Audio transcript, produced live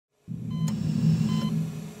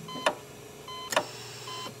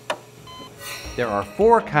There are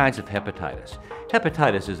 4 kinds of hepatitis.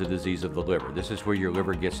 Hepatitis is a disease of the liver. This is where your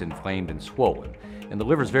liver gets inflamed and swollen. And the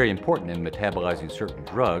liver is very important in metabolizing certain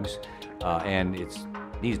drugs, and it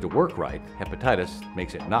needs to work right. Hepatitis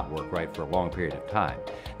makes it not work right for a long period of time.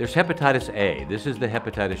 There's hepatitis A. This is the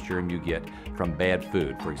hepatitis germ you get from bad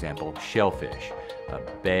food, for example, shellfish,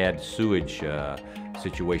 bad sewage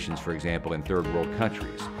situations, for example, in third world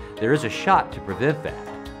countries. There is a shot to prevent that.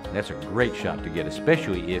 And that's a great shot to get,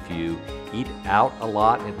 especially if you eat out a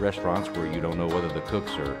lot at restaurants where you don't know whether the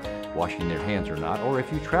cooks are washing their hands or not, or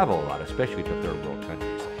if you travel a lot, especially to third world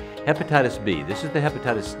countries. Hepatitis B, this is the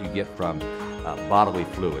hepatitis you get from bodily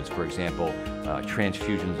fluids, for example,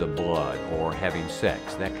 transfusions of blood or having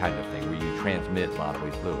sex, that kind of thing, where you transmit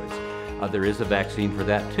bodily fluids. There is a vaccine for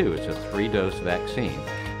that too. It's a 3-dose vaccine.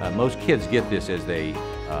 Most kids get this as they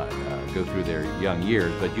go through their young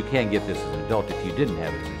years, but you can get this as an adult if you didn't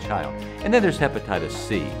have it as a child. And then there's hepatitis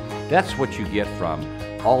C. That's what you get from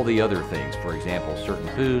all the other things. For example, certain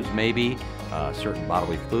foods maybe, certain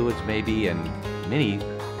bodily fluids maybe, and many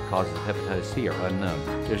causes of hepatitis C are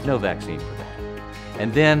unknown. There's no vaccine for that.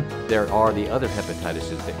 And then there are the other hepatitis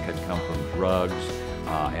that can come from drugs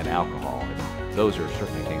and alcohol. And those are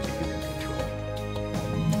certainly things that you can